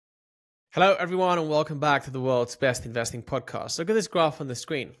Hello, everyone, and welcome back to the world's best investing podcast. Look at this graph on the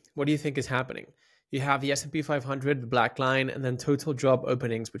screen. What do you think is happening? You have the S&P 500, the black line, and then total job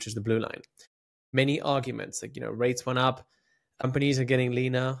openings, which is the blue line. Many arguments, like, rates went up, companies are getting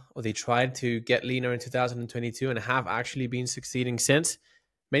leaner, or they tried to get leaner in 2022 and have actually been succeeding since.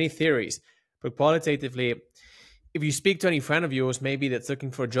 Many theories, but qualitatively, if you speak to any friend of yours, maybe that's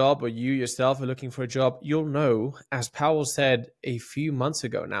looking for a job, or you yourself are looking for a job, you'll know, as Powell said a few months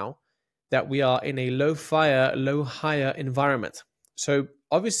ago now, that we are in a low fire, low hire environment. So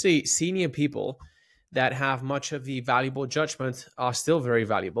obviously senior people that have much of the valuable judgment are still very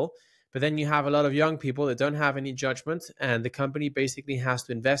valuable. But then you have a lot of young people that don't have any judgment, and the company basically has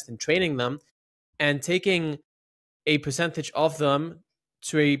to invest in training them and taking a percentage of them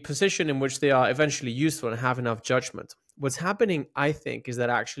to a position in which they are eventually useful and have enough judgment. What's happening, I think, is that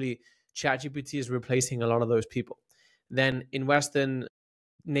actually ChatGPT is replacing a lot of those people. Then in Western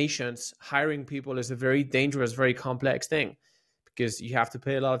nations, hiring people is a very dangerous, very complex thing because you have to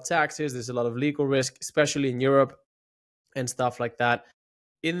pay a lot of taxes. There's a lot of legal risk, especially in Europe and stuff like that.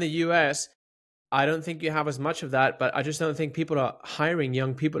 In the US, I don't think you have as much of that, but I just don't think people are hiring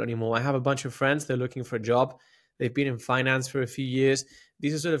young people anymore. I have a bunch of friends, they're looking for a job. They've been in finance for a few years.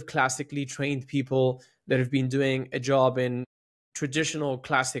 These are sort of classically trained people that have been doing a job in traditional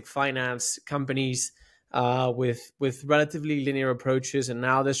classic finance companies with relatively linear approaches, and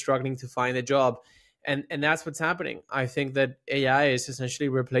now they're struggling to find a job. And that's what's happening. I think that AI is essentially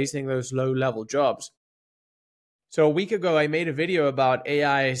replacing those low-level jobs. So a week ago, I made a video about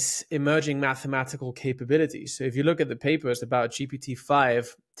AI's emerging mathematical capabilities. So if you look at the papers about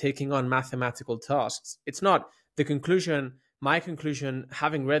GPT-5 taking on mathematical tasks, it's not the conclusion. My conclusion,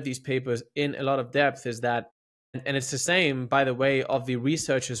 having read these papers in a lot of depth, is that, and it's the same, by the way, of the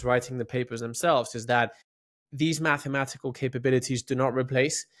researchers writing the papers themselves, is that these mathematical capabilities do not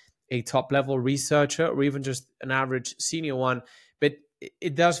replace a top-level researcher or even just an average senior one, but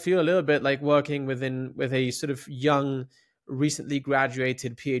it does feel a little bit like working with a sort of young, recently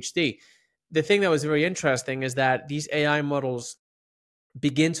graduated PhD. The thing that was very interesting is that these AI models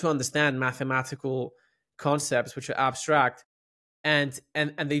begin to understand mathematical concepts which are abstract, and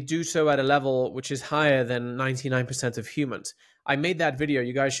they do so at a level which is higher than 99% of humans. I made that video.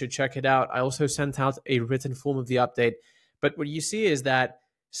 You guys should check it out. I also sent out a written form of the update. But what you see is that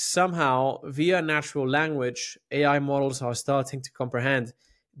somehow, via natural language, AI models are starting to comprehend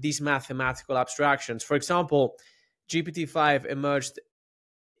these mathematical abstractions. For example, GPT-5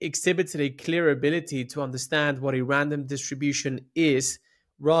 exhibited a clear ability to understand what a random distribution is,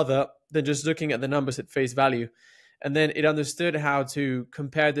 rather than just looking at the numbers at face value. And then it understood how to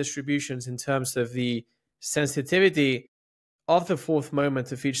compare distributions in terms of the sensitivity of the fourth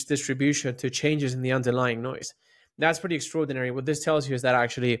moment of each distribution to changes in the underlying noise. That's pretty extraordinary. What this tells you is that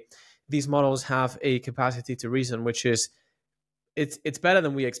actually these models have a capacity to reason, which is, it's better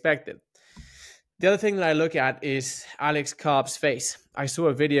than we expected. The other thing that I look at is Alex Karp's face. I saw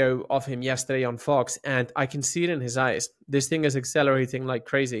a video of him yesterday on Fox, and I can see it in his eyes. This thing is accelerating like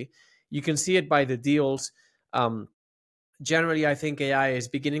crazy. You can see it by the deals. Generally, I think AI is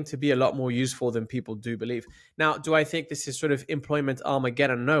beginning to be a lot more useful than people do believe. Now, do I think this is sort of employment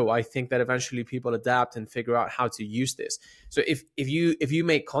Armageddon? No, I think that eventually people adapt and figure out how to use this. So if you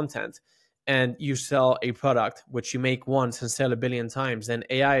make content and you sell a product which you make once and sell 1 billion times, then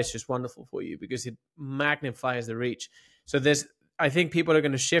AI is just wonderful for you because it magnifies the reach. So I think people are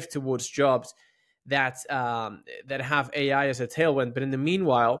going to shift towards jobs that have AI as a tailwind. But in the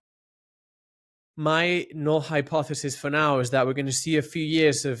meanwhile, my null hypothesis for now is that we're going to see a few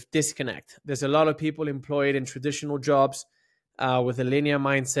years of disconnect. There's a lot of people employed in traditional jobs with a linear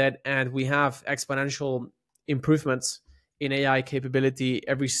mindset, and we have exponential improvements in AI capability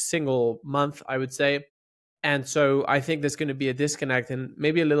every single month, I would say. And so I think there's going to be a disconnect and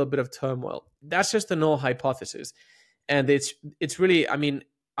maybe a little bit of turmoil. That's just the null hypothesis. And it's really, I mean,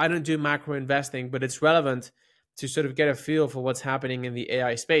 I don't do macro investing, but it's relevant to sort of get a feel for what's happening in the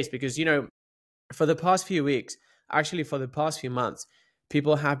AI space because, for the past few weeks, actually for the past few months,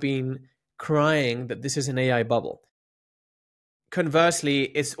 people have been crying that this is an AI bubble. Conversely,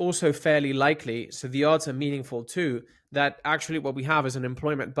 it's also fairly likely, so the odds are meaningful too, that actually what we have is an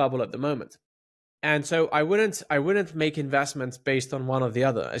employment bubble at the moment. And so I wouldn't make investments based on one or the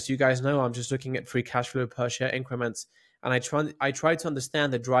other. As you guys know, I'm just looking at free cash flow per share increments, and I try to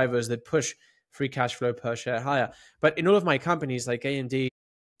understand the drivers that push free cash flow per share higher. But in all of my companies like AMD,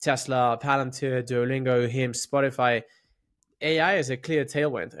 Tesla, Palantir, Duolingo, HIMS, Spotify, AI is a clear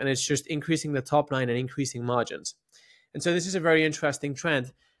tailwind, and it's just increasing the top line and increasing margins. And so this is a very interesting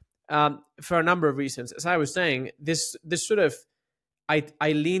trend for a number of reasons. As I was saying, this sort of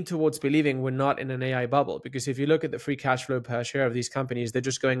I lean towards believing we're not in an AI bubble, because if you look at the free cash flow per share of these companies, they're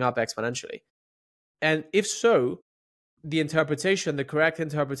just going up exponentially. And if so, the correct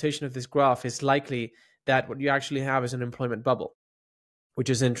interpretation of this graph is likely that what you actually have is an employment bubble, which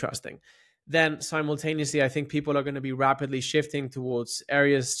is interesting. Then simultaneously, I think people are going to be rapidly shifting towards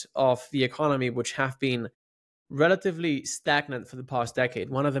areas of the economy which have been relatively stagnant for the past decade.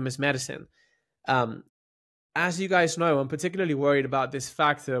 One of them is medicine. Um, as you guys know, I'm particularly worried about this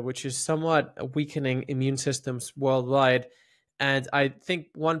factor, which is somewhat weakening immune systems worldwide. And I think,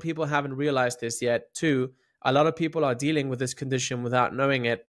 one, people haven't realized this yet. Two, a lot of people are dealing with this condition without knowing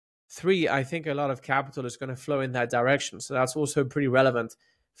it. Three, I think a lot of capital is going to flow in that direction. So that's also pretty relevant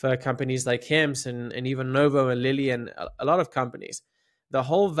for companies like Hims and even Novo and Lilly and a lot of companies. The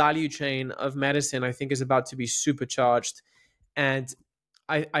whole value chain of medicine, I think, is about to be supercharged. And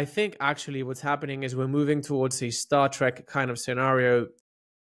I think actually what's happening is we're moving towards a Star Trek kind of scenario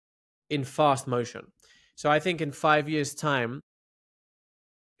in fast motion. So I think in 5 years' time,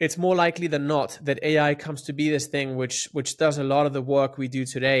 it's more likely than not that AI comes to be this thing which does a lot of the work we do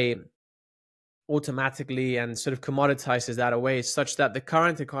today automatically and sort of commoditizes that away, such that the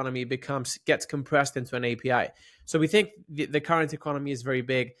current economy gets compressed into an API. So we think the current economy is very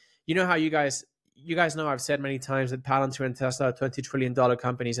big. You know how you guys know, I've said many times that Palantir and Tesla are $20 trillion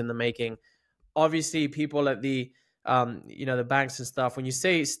companies in the making. Obviously, people at the the banks and stuff, when you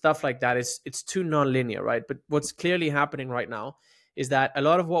say stuff like that, it's too non-linear, right? But what's clearly happening right now is that a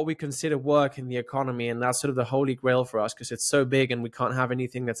lot of what we consider work in the economy, and that's sort of the holy grail for us because it's so big and we can't have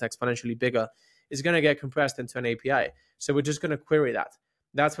anything that's exponentially bigger, is going to get compressed into an API. So we're just going to query that.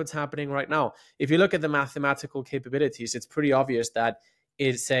 That's what's happening right now. If you look at the mathematical capabilities, it's pretty obvious that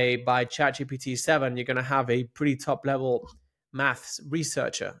by ChatGPT 7, you're going to have a pretty top level maths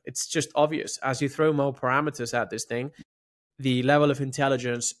researcher. It's just obvious. As you throw more parameters at this thing, the level of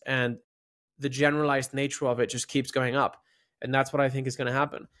intelligence and the generalized nature of it just keeps going up. And that's what I think is going to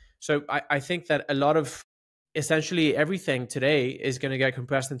happen. So I think that a lot of essentially everything today is going to get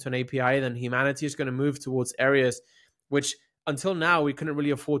compressed into an API. Then humanity is going to move towards areas which until now we couldn't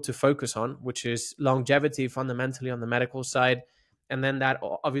really afford to focus on, which is longevity fundamentally on the medical side. And then that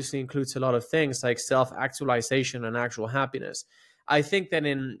obviously includes a lot of things like self-actualization and actual happiness. I think that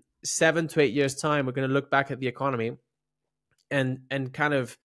in 7 to 8 years' time, we're going to look back at the economy and kind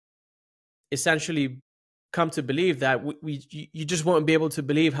of essentially come to believe that you just won't be able to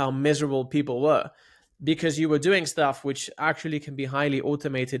believe how miserable people were because you were doing stuff which actually can be highly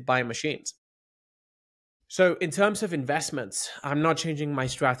automated by machines. So in terms of investments, I'm not changing my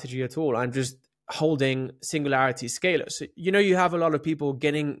strategy at all. I'm just holding Singularity scalers. So, you have a lot of people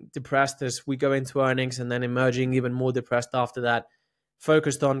getting depressed as we go into earnings and then emerging even more depressed after that,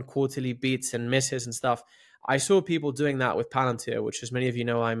 focused on quarterly beats and misses and stuff. I saw people doing that with Palantir, which, as many of you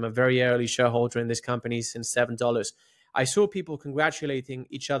know, I'm a very early shareholder in this company since $7. I saw people congratulating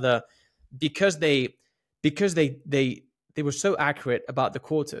each other because they were so accurate about the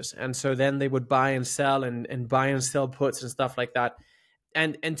quarters. And so then they would buy and sell and buy and sell puts and stuff like that.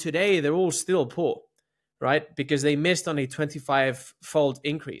 And today they're all still poor, right? Because they missed on a 25-fold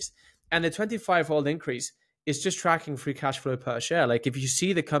increase. And the 25-fold increase is just tracking free cash flow per share. Like if you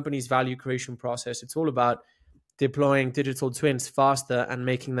see the company's value creation process, it's all about deploying digital twins faster and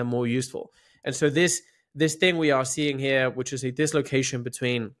making them more useful. And so this thing we are seeing here, which is a dislocation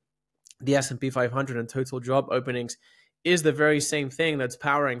between the S&P 500 and total job openings, is the very same thing that's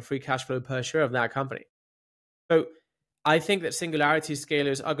powering free cash flow per share of that company. So I think that Singularity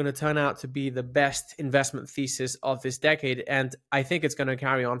scalers are going to turn out to be the best investment thesis of this decade. And I think it's going to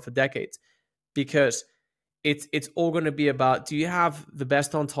carry on for decades because it's all going to be about, do you have the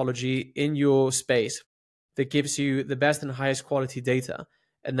best ontology in your space that gives you the best and highest quality data,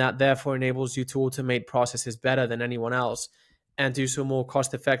 and that therefore enables you to automate processes better than anyone else and do so more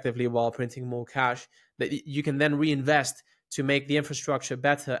cost effectively while printing more cash that you can then reinvest to make the infrastructure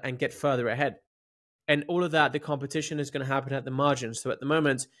better and get further ahead. And all of that, the competition is going to happen at the margins. So at the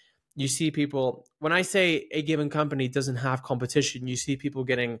moment, you see people, when I say a given company doesn't have competition, you see people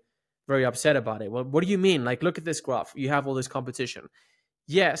getting very upset about it. Well, what do you mean? Like, look at this graph. You have all this competition.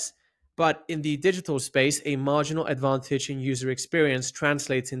 Yes, but in the digital space, a marginal advantage in user experience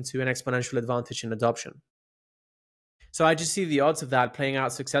translates into an exponential advantage in adoption. So I just see the odds of that playing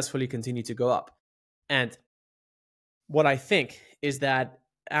out successfully continue to go up. And what I think is that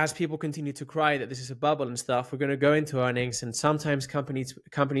as people continue to cry that this is a bubble and stuff, we're going to go into earnings and sometimes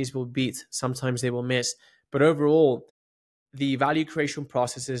companies will beat, sometimes they will miss. But overall, the value creation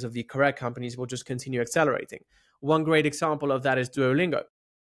processes of the correct companies will just continue accelerating. One great example of that is Duolingo.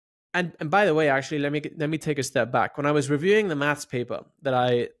 And by the way, actually, let me take a step back. When I was reviewing the maths paper that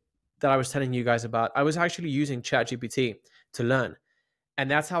I was telling you guys about, I was actually using ChatGPT to learn. And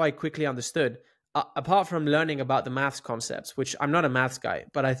that's how I quickly understood. Apart from learning about the maths concepts, which I'm not a maths guy,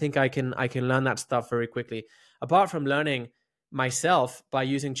 but I think I can learn that stuff very quickly. Apart from learning myself by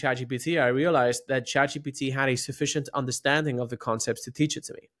using ChatGPT, I realized that ChatGPT had a sufficient understanding of the concepts to teach it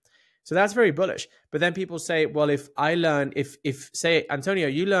to me. So that's very bullish. But then people say, well, if say, Antonio,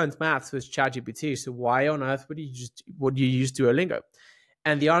 you learned maths with ChatGPT, so why on earth would you use Duolingo?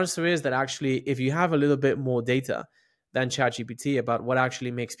 And the answer is that actually, if you have a little bit more data than ChatGPT about what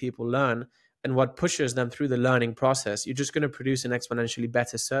actually makes people learn and what pushes them through the learning process, you're just going to produce an exponentially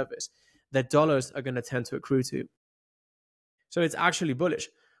better service that dollars are going to tend to accrue to. So it's actually bullish.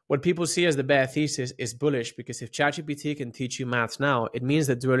 What people see as the bear thesis is bullish, because if ChatGPT can teach you maths now, it means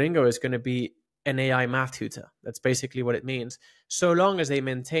that Duolingo is going to be an AI math tutor. That's basically what it means. So long as they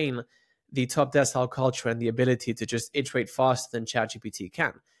maintain the top decile culture and the ability to just iterate faster than ChatGPT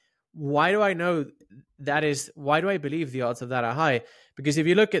can. Why do I know that is? Why do I believe the odds of that are high? Because if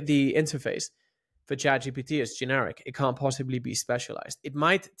you look at the interface for ChatGPT, it's generic. It can't possibly be specialized. It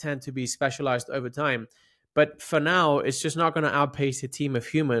might tend to be specialized over time, but for now, it's just not going to outpace a team of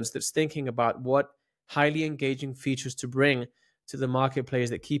humans that's thinking about what highly engaging features to bring to the marketplace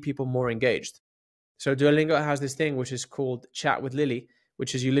that keep people more engaged. So Duolingo has this thing which is called Chat with Lily,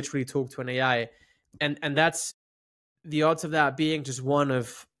 which is you literally talk to an AI. And that's the odds of that being just one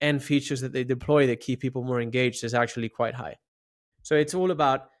of N features that they deploy that keep people more engaged is actually quite high. So it's all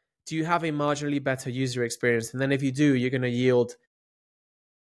about, do you have a marginally better user experience? And then if you do, you're going to yield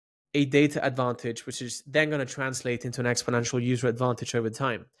a data advantage, which is then going to translate into an exponential user advantage over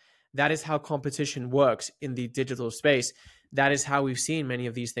time. That is how competition works in the digital space. That is how we've seen many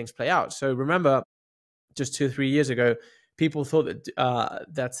of these things play out. So remember, just 2 or 3 years ago, people thought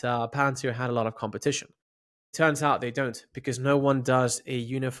that Palantir had a lot of competition. Turns out they don't, because no one does a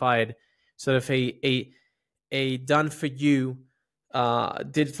unified sort of a done for you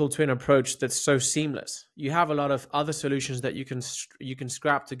digital twin approach that's so seamless. You have a lot of other solutions that you can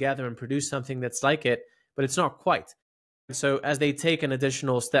scrap together and produce something that's like it, but it's not quite. So as they take an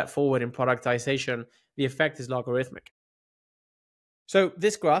additional step forward in productization, the effect is logarithmic. So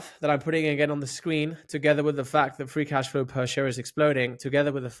this graph that I'm putting again on the screen, together with the fact that free cash flow per share is exploding,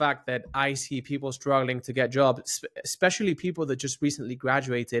 together with the fact that I see people struggling to get jobs, especially people that just recently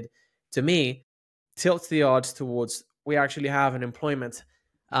graduated, to me, tilts the odds towards we actually have an employment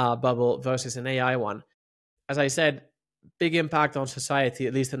bubble versus an AI one. As I said, big impact on society,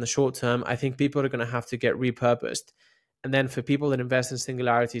 at least in the short term. I think people are going to have to get repurposed. And then for people that invest in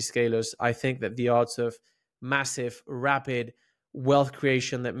singularity scalers, I think that the odds of massive, rapid wealth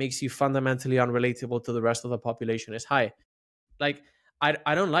creation that makes you fundamentally unrelatable to the rest of the population is high. Like,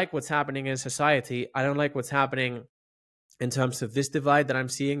 I don't like what's happening in society. I don't like what's happening in terms of this divide that I'm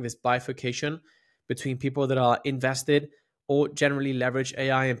seeing, this bifurcation between people that are invested or generally leverage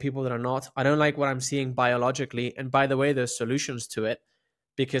AI and people that are not. I don't like what I'm seeing biologically. And by the way, there's solutions to it,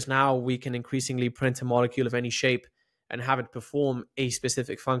 because now we can increasingly print a molecule of any shape and have it perform a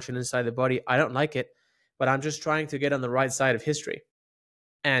specific function inside the body. I don't like it, but I'm just trying to get on the right side of history.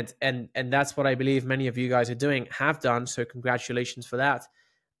 And that's what I believe many of you guys are doing, have done. So congratulations for that.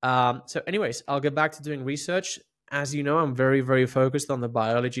 So anyways, I'll get back to doing research. As you know, I'm very, very focused on the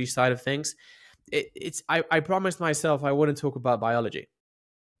biology side of things. I promised myself I wouldn't talk about biology,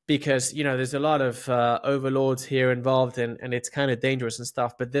 because, you know, there's a lot of overlords here involved, and it's kind of dangerous and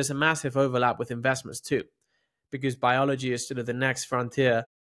stuff. But there's a massive overlap with investments too, because biology is sort of the next frontier,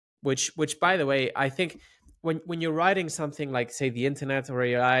 which by the way, I think when you're writing something like, say, the internet or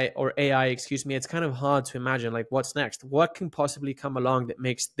AI, excuse me, it's kind of hard to imagine, like, what's next? What can possibly come along that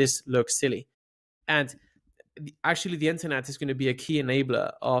makes this look silly? And actually, the internet is going to be a key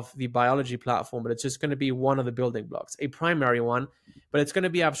enabler of the biology platform, but it's just going to be one of the building blocks, a primary one, but it's going to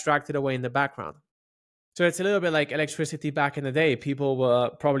be abstracted away in the background. So it's a little bit like electricity back in the day. People were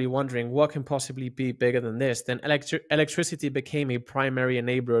probably wondering what can possibly be bigger than this. Then electricity became a primary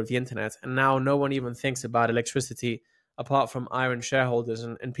enabler of the internet. And now no one even thinks about electricity apart from iron shareholders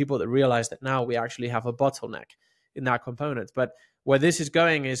and people that realize that now we actually have a bottleneck in that component. But where this is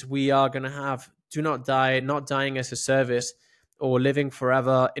going is we are going to have do not die, not dying as a service, or living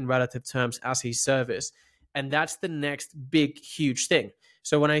forever in relative terms as a service. And that's the next big, huge thing.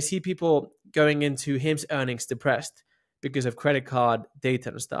 So when I see people going into HIMSS earnings depressed because of credit card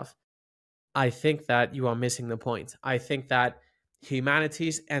data and stuff, I think that you are missing the point. I think that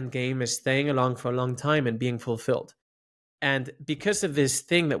humanity's end game is staying along for a long time and being fulfilled. And because of this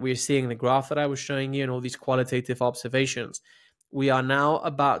thing that we're seeing, the graph that I was showing you and all these qualitative observations, we are now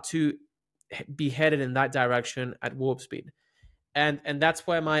about to be headed in that direction at warp speed. And that's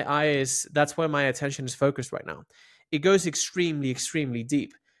where that's where my attention is focused right now. It goes extremely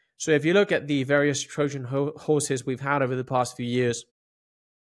deep. So if you look at the various Trojan horses we've had over the past few years,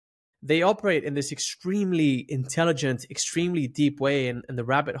 they operate in this extremely intelligent, extremely deep way, and the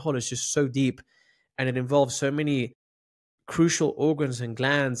rabbit hole is just so deep, and it involves so many crucial organs and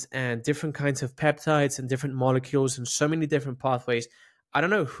glands and different kinds of peptides and different molecules and so many different pathways. I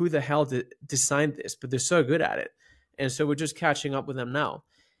don't know who the hell designed this, but they're so good at it. And so we're just catching up with them now.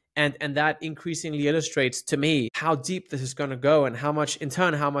 And that increasingly illustrates to me how deep this is going to go and how much, in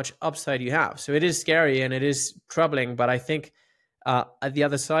turn, how much upside you have. So it is scary and it is troubling, but I think at the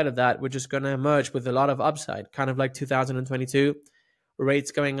other side of that, we're just going to emerge with a lot of upside, kind of like 2022,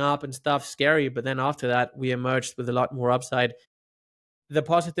 rates going up and stuff, scary. But then after that, we emerged with a lot more upside. The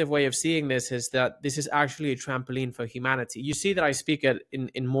positive way of seeing this is that this is actually a trampoline for humanity. You see that I speak it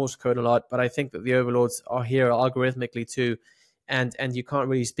in Morse code a lot, but I think that the overlords are here algorithmically too. And you can't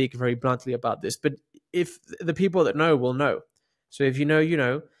really speak very bluntly about this. But if the people that know will know. So if you know, you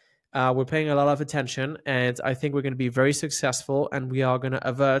know. We're paying a lot of attention, and I think we're going to be very successful, and we are going to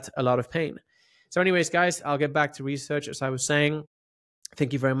avert a lot of pain. So anyways, guys, I'll get back to research. As I was saying,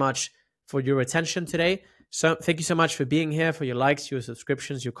 thank you very much for your attention today. So thank you so much for being here, for your likes, your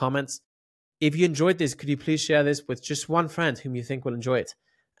subscriptions, your comments. If you enjoyed this, could you please share this with just one friend whom you think will enjoy it?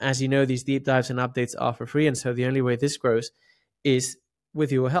 As you know, these deep dives and updates are for free, and so the only way this grows is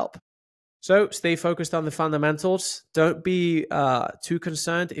with your help. So stay focused on the fundamentals. Don't be too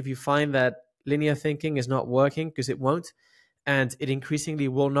concerned if you find that linear thinking is not working, because it won't, and it increasingly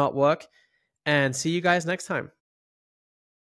will not work. And see you guys next time.